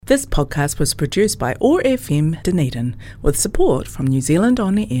This podcast was produced by OAR FM Dunedin with support from New Zealand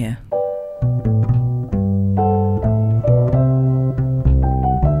On the Air.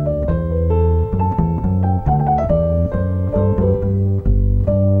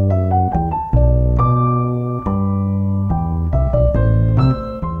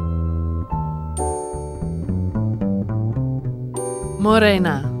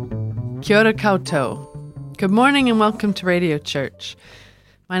 Morena. Kia ora koutou. Good morning and welcome to Radio Church.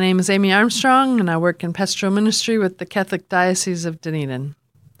 My name is Amy Armstrong and I work in pastoral ministry with the Catholic Diocese of Dunedin.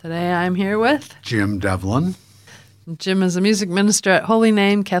 Today I'm here with Jim Devlin. Jim is a music minister at Holy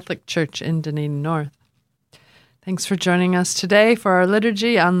Name Catholic Church in Dunedin North. Thanks for joining us today for our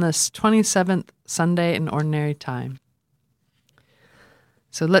liturgy on this 27th Sunday in Ordinary Time.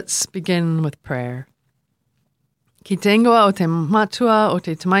 So let's begin with prayer. Ki te ingoa o te matua o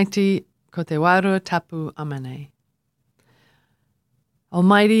te tamaiti, ko te wairua tapu amene.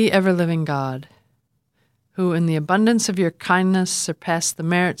 Almighty, ever-living God, who in the abundance of your kindness surpass the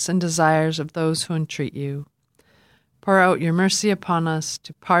merits and desires of those who entreat you, pour out your mercy upon us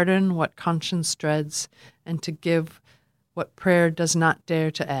to pardon what conscience dreads and to give what prayer does not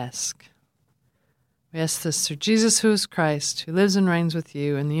dare to ask. We ask this through Jesus, who is Christ, who lives and reigns with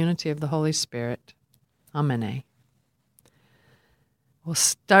you in the unity of the Holy Spirit. Amen. We'll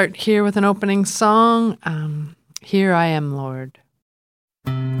start here with an opening song, Here I Am, Lord.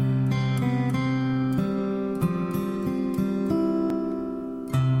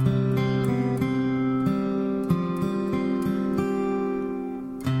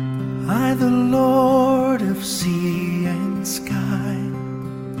 I, the Lord of sea and sky,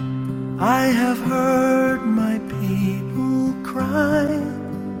 I have heard my people cry,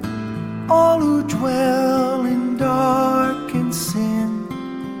 all who dwell in dark and sin,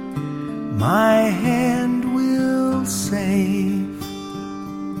 my hand will save.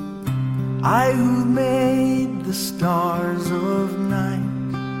 I who made the stars of night,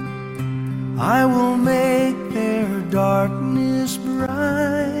 I will make their darkness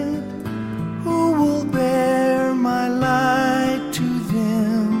bright. Who will bear my light to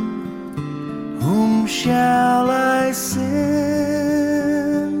them? Whom shall I send?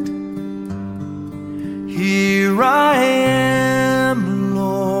 Here I am,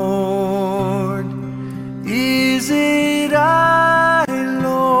 Lord. Is it I,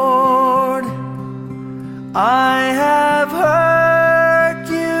 Lord? I have heard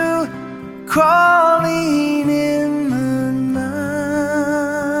you calling in the night.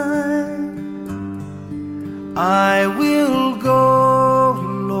 I will go,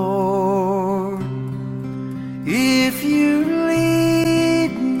 Lord, if you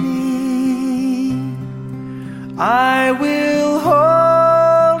lead me. I will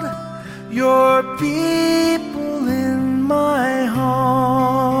hold your people in my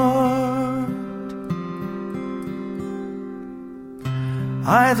heart.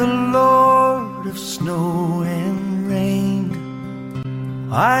 I, the Lord of snow and rain,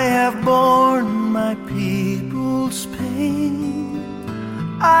 I have borne my people's pain.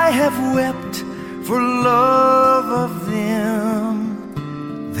 I have wept for love of them.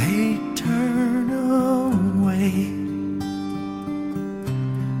 They turn away.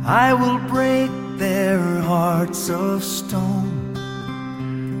 I will break their hearts of stone,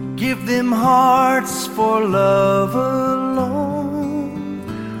 give them hearts for love alone.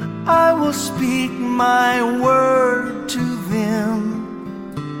 I will speak my word to them.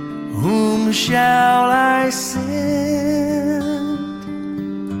 Whom shall I send?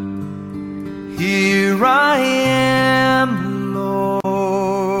 Here I am,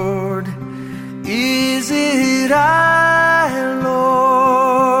 Lord. Is it I,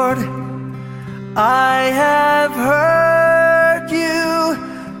 Lord? I have heard you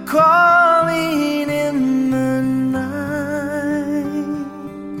calling in the night.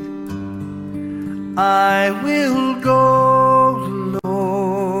 I will go,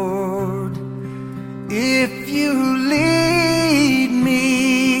 Lord, if you lead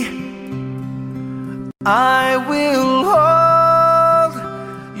me. I will hold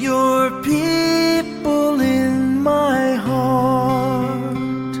your people in my heart.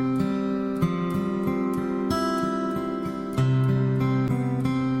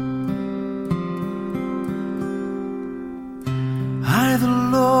 I, the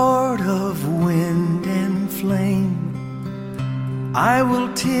Lord of wind and flame, I will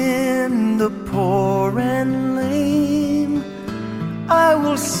tend the poor and lame. I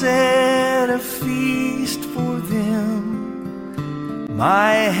will set a feast for them.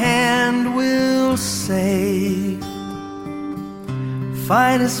 My hand will save.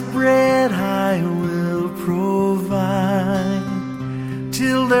 Finest bread I will provide.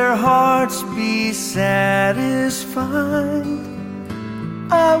 till their hearts be satisfied.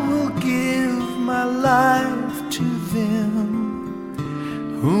 I will give my life to them.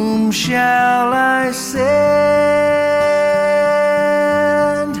 Whom shall I send?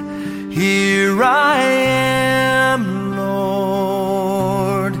 Here I am,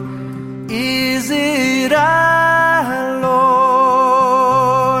 Lord. Is it I,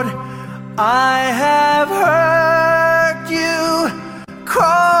 Lord? I have heard you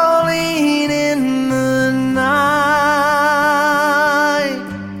calling in the night.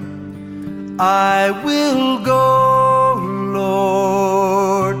 I will go,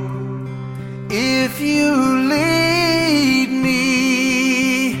 Lord, if you lead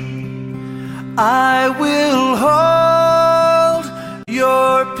me. I will hold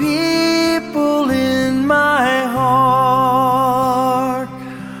your people in my heart.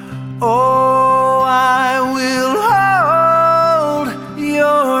 Oh, I will hold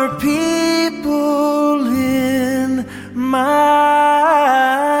your people in my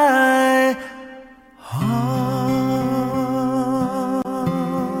heart.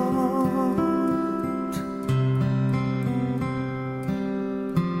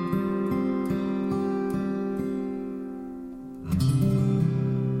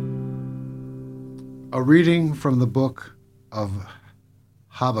 A reading from the book of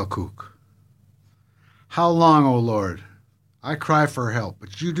Habakkuk. How long, O Lord? I cry for help,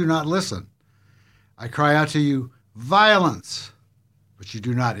 but you do not listen. I cry out to you, violence, but you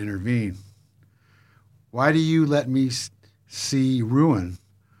do not intervene. Why do you let me see ruin?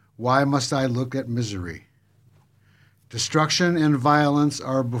 Why must I look at misery? Destruction and violence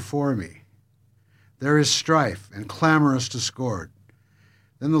are before me. There is strife and clamorous discord.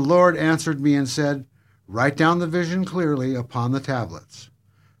 Then the Lord answered me and said, write down the vision clearly upon the tablets,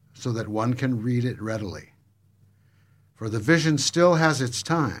 so that one can read it readily. For the vision still has its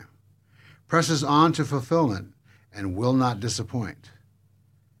time, presses on to fulfillment, and will not disappoint.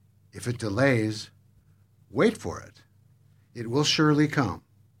 If it delays, wait for it. It will surely come.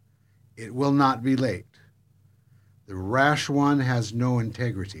 It will not be late. The rash one has no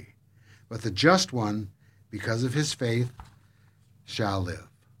integrity, but the just one, because of his faith, shall live.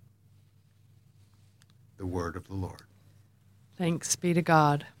 The word of the Lord. Thanks be to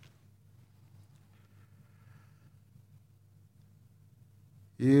God.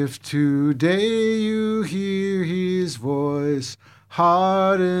 If today you hear his voice,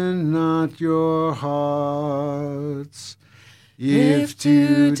 harden not your hearts. If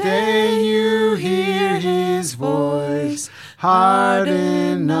today you hear his voice,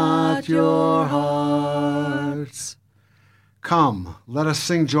 harden not your hearts. Come, let us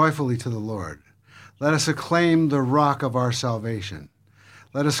sing joyfully to the Lord. Let us acclaim the rock of our salvation.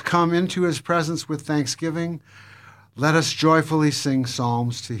 Let us come into his presence with thanksgiving. Let us joyfully sing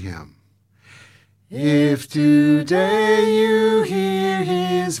psalms to him. If today you hear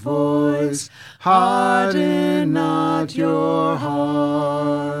his voice, harden not your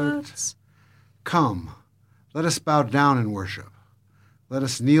hearts. Come, let us bow down and worship. Let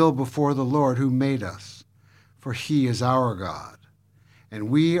us kneel before the Lord who made us, for he is our God, and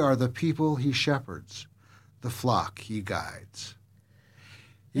we are the people he shepherds, the flock he guides.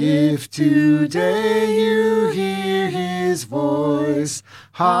 If today you hear his voice,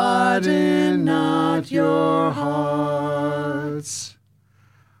 harden not your hearts.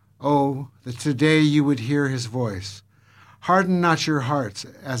 Oh, that today you would hear his voice. Harden not your hearts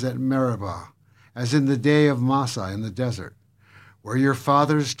as at Meribah, as in the day of Massah in the desert, where your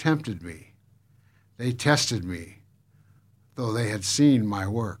fathers tempted me. They tested me, though they had seen my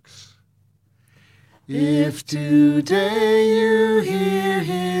works. If today you hear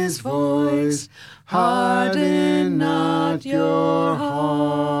his voice, harden not your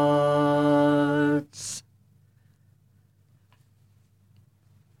hearts.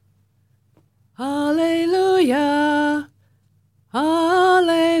 Alleluia,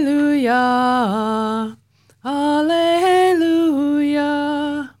 alleluia, alleluia.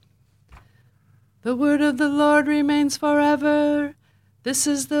 The word of the Lord remains forever. This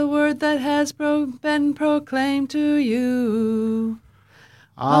is the word that has been proclaimed to you.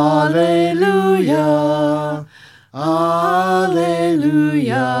 Alleluia,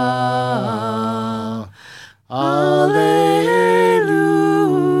 alleluia, alleluia.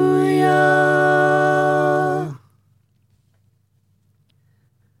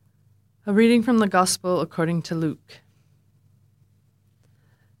 A reading from the Gospel according to Luke.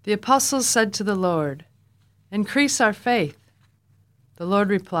 The apostles said to the Lord, "Increase our faith." The Lord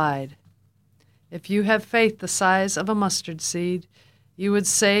replied, "If you have faith the size of a mustard seed, you would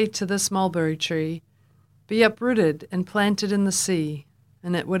say to this mulberry tree, 'Be uprooted and planted in the sea,'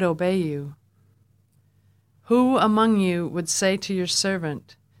 and it would obey you. Who among you would say to your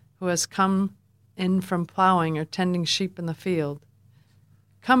servant, who has come in from plowing or tending sheep in the field,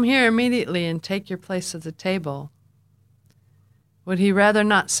 'Come here immediately and take your place at the table'? Would he rather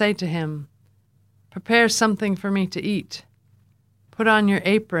not say to him, 'Prepare something for me to eat. Put on your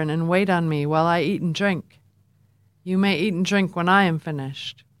apron and wait on me while I eat and drink. You may eat and drink when I am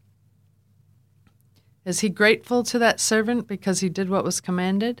finished'? Is he grateful to that servant because he did what was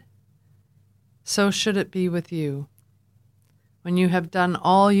commanded? So should it be with you. When you have done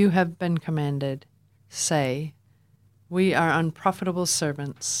all you have been commanded, say, 'We are unprofitable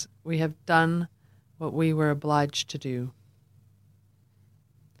servants. We have done what we were obliged to do.'"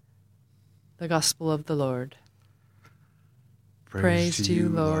 The Gospel of the Lord. Praise to you,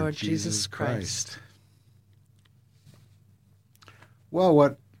 Lord Jesus Christ. Well,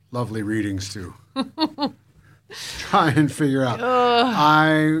 what lovely readings too. Try and figure out.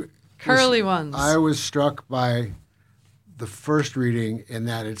 Curly ones. I was struck by the first reading in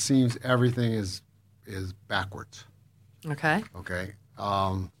that it seems everything is backwards. Okay. Okay.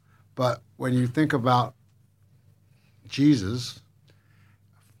 But when you think about Jesus,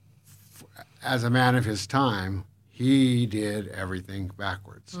 as a man of his time, he did everything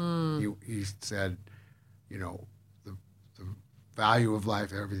backwards. He said, the value of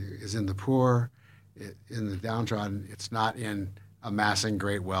life, everything is in the poor, in the downtrodden. It's not in amassing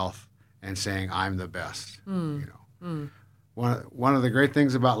great wealth and saying I'm the best. One of the great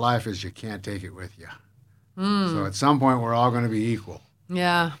things about life is you can't take it with you. So at some point we're all going to be equal.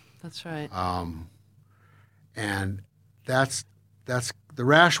 Yeah, that's right. And that's the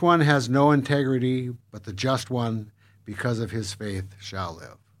rash one has no integrity, but the just one, because of his faith, shall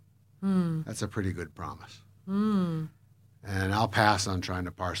live. That's a pretty good promise. And I'll pass on trying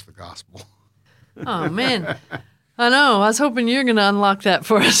to parse the gospel. Oh, man. I know. I was hoping you're going to unlock that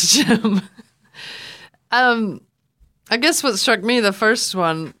for us, Jim. I guess what struck me, the first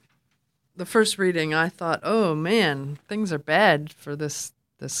reading, I thought, oh, man, things are bad for this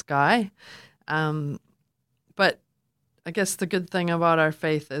guy. But I guess the good thing about our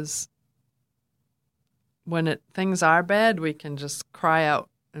faith is when things are bad, we can just cry out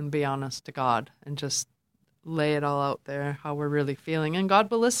and be honest to God and just lay it all out there, how we're really feeling, and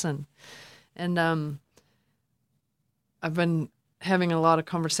God will listen. And I've been having a lot of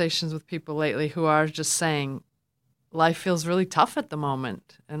conversations with people lately who are just saying life feels really tough at the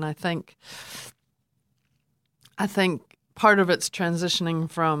moment. And I think part of it's transitioning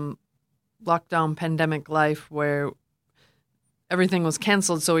from lockdown pandemic life where everything was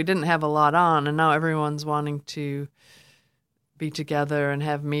canceled, so we didn't have a lot on, and now everyone's wanting to be together and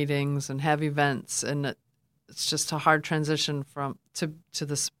have meetings and have events, and it's just a hard transition to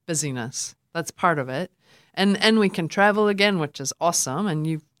this busyness. That's part of it. And we can travel again, which is awesome. And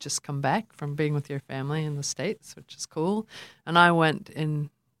you've just come back from being with your family in the States, which is cool. And I went in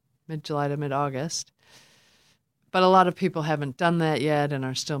mid-July to mid-August. But a lot of people haven't done that yet and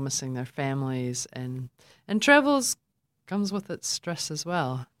are still missing their families. And travel comes with its stress as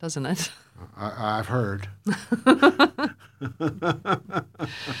well, doesn't it? I've heard.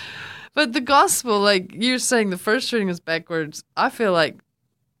 But the gospel, like you're saying, the first reading is backwards. I feel like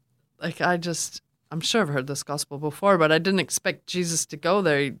I'm sure I've heard this gospel before, but I didn't expect Jesus to go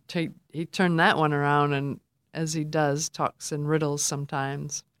there. He turned that one around, and as he does, talks in riddles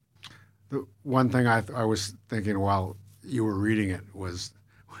sometimes. The one thing I was thinking while you were reading it was,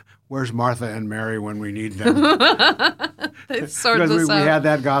 where's Martha and Mary when we need them? They sort because this we out. had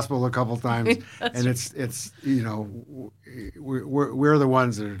that gospel a couple times, and it's we're the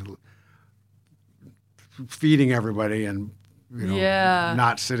ones that are feeding everybody and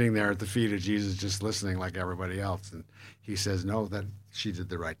not sitting there at the feet of Jesus just listening like everybody else. And he says, no, that she did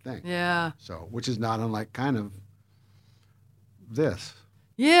the right thing. Yeah. So, which is not unlike kind of this.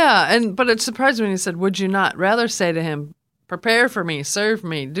 Yeah, but it surprised me when he said, would you not rather say to him, prepare for me, serve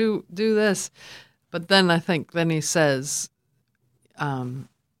me, do this? But then he says,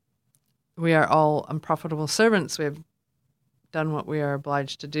 we are all unprofitable servants. We have done what we are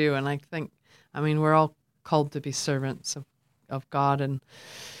obliged to do. And we're all called to be servants of God and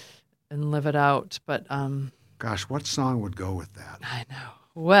live it out. But gosh, what song would go with that? I know.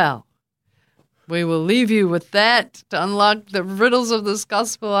 Well, we will leave you with that to unlock the riddles of this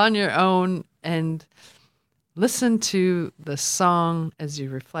gospel on your own and listen to the song as you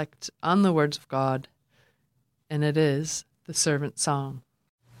reflect on the words of God. And it is the servant song.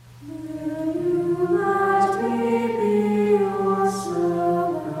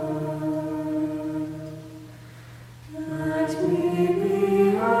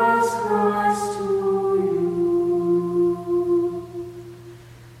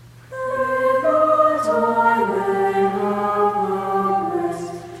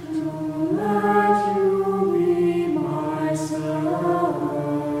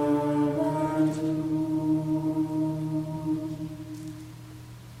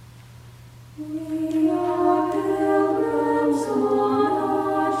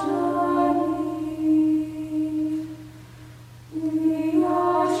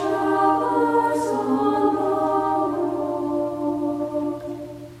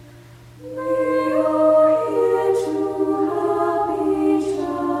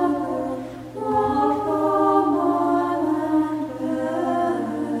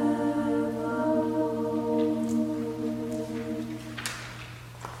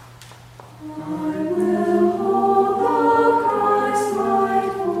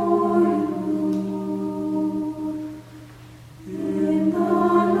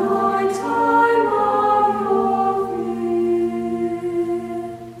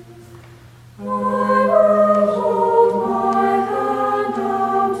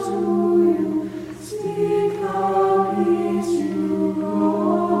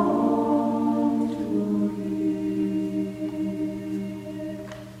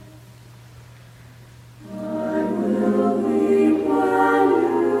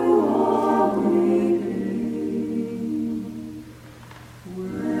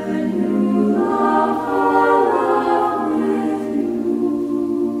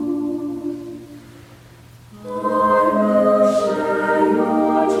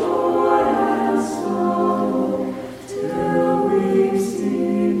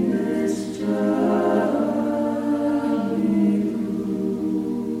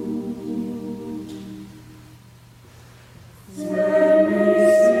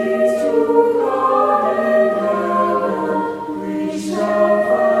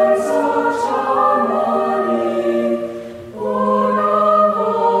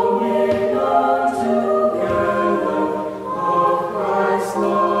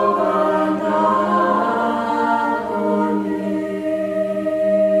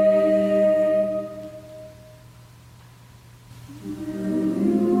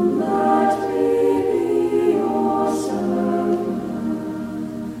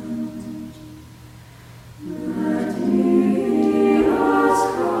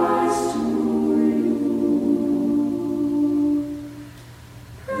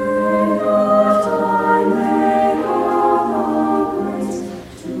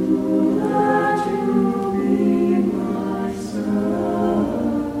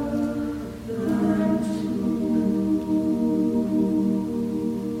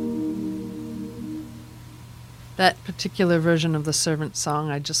 That particular version of the servant song,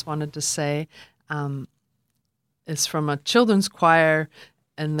 I just wanted to say, is from a children's choir,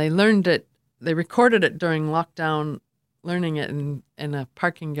 and they recorded it during lockdown, learning it in a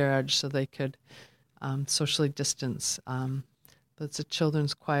parking garage so they could socially distance. But it's a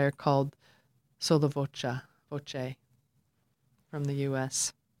children's choir called Solo Voce from the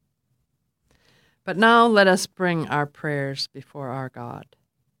U.S. But now let us bring our prayers before our God.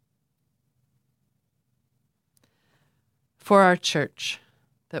 For our church,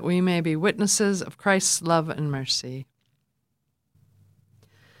 that we may be witnesses of Christ's love and mercy.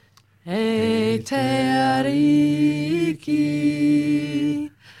 E te ariki,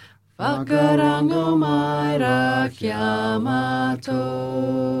 whakarango mai ra kia matou.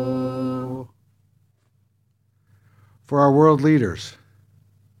 For our world leaders,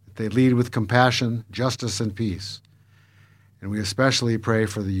 that they lead with compassion, justice, and peace. And we especially pray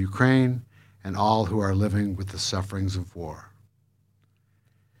for the Ukraine and all who are living with the sufferings of war.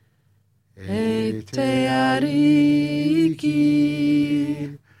 E te ariki,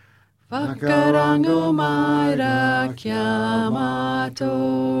 whakarango mai ra kia matou.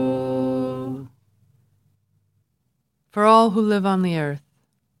 For all who live on the earth,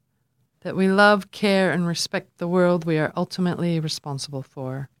 that we love, care, and respect the world we are ultimately responsible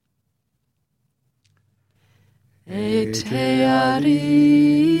for. E te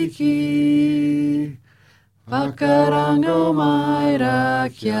ariki, whakarango mai ra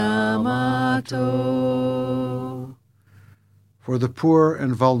kia matou. For the poor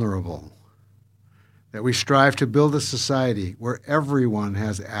and vulnerable, that we strive to build a society where everyone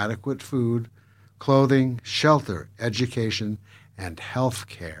has adequate food, clothing, shelter, education, and health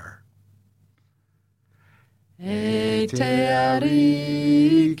care. E te ariki,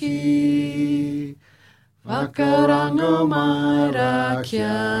 whakarango mai ra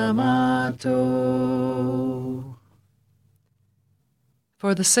kia matou.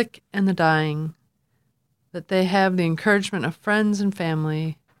 For the sick and the dying, that they have the encouragement of friends and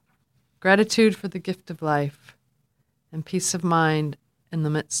family, gratitude for the gift of life, and peace of mind in the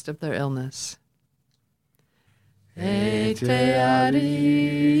midst of their illness. E te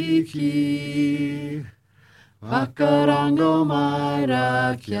ariki, whakarango mai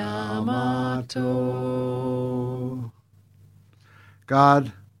ra kia matou.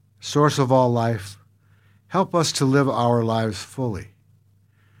 God, source of all life, help us to live our lives fully.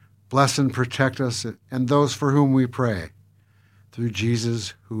 Bless and protect us and those for whom we pray, through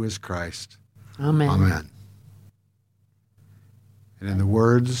Jesus, who is Christ. Amen. Amen. And in the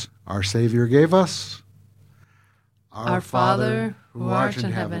words our Savior gave us, Our Father, who art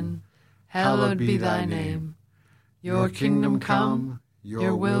in heaven, hallowed be thy name. Your kingdom come,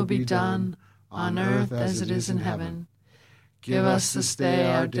 your will be done, on earth as it is in heaven. Give us this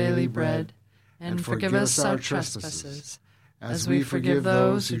day our daily bread, and forgive us our trespasses, as we forgive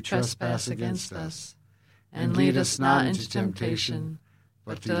those who trespass against us. And lead us not into temptation,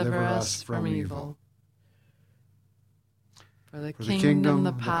 but deliver us from evil. For the kingdom,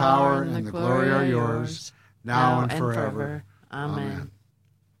 the power, and the glory are yours, now and forever. Amen.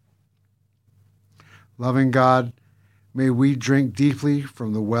 Loving God, may we drink deeply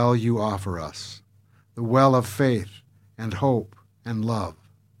from the well you offer us, the well of faith and hope and love.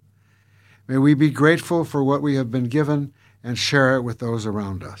 May we be grateful for what we have been given and share it with those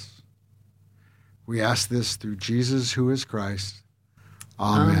around us. We ask this through Jesus, who is Christ.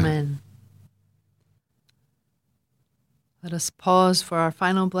 Amen. Amen. Let us pause for our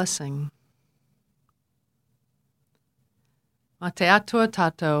final blessing. Ma te atua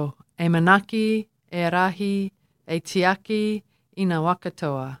tatou, e manaki, e rahi, e tiaki, ina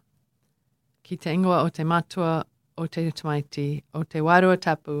wakatoa. Ki te ingoa o te matua, o te tumaiti, o te warua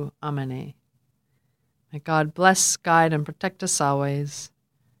tapu, amene. May God bless, guide, and protect us always.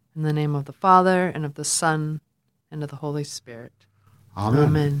 In the name of the Father, and of the Son, and of the Holy Spirit. Amen.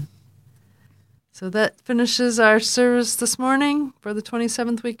 Amen. So that finishes our service this morning for the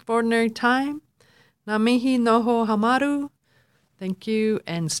 27th week of Ordinary Time. Ngā mihi noho hamaru. Thank you,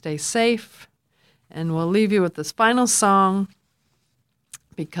 and stay safe. And we'll leave you with this final song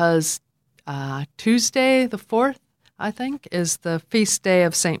because Tuesday, the 4th, I think, is the feast day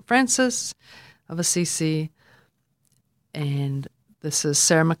of St. Francis of Assisi. And this is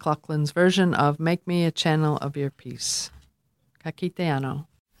Sarah McLaughlin's version of Make Me a Channel of Your Peace. Ka kite anō.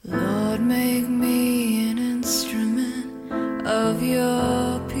 Lord, make me an instrument of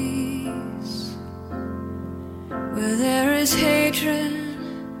your peace. Where there is hatred,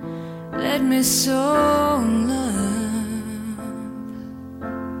 let me sow love.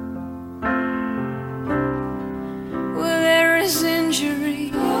 Where there is injury,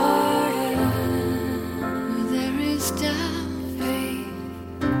 where there is doubt, faith.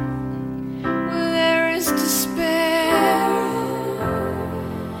 Where there is despair,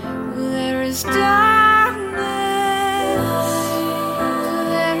 where there is darkness, where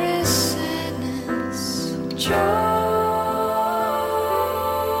there is sadness, joy.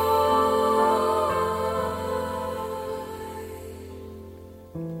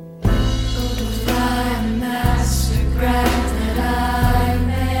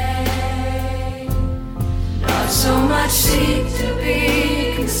 Seek to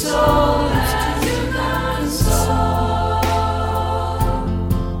be consoled as you console,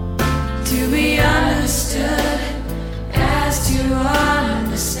 to be understood as to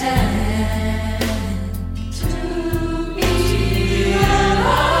understand, to be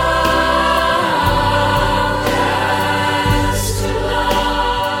loved as to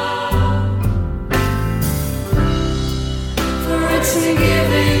love, for it's in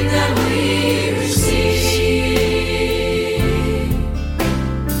giving that we receive.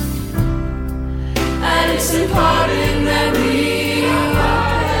 It's in parting that we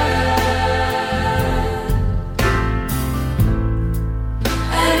are,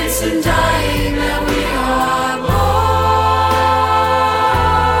 and it's in dying that we are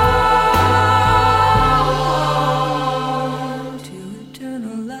born to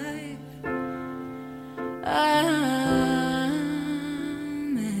eternal life.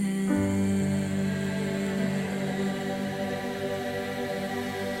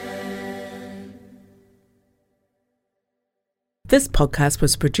 This podcast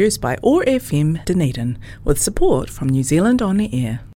was produced by OAR FM Dunedin with support from New Zealand On the Air.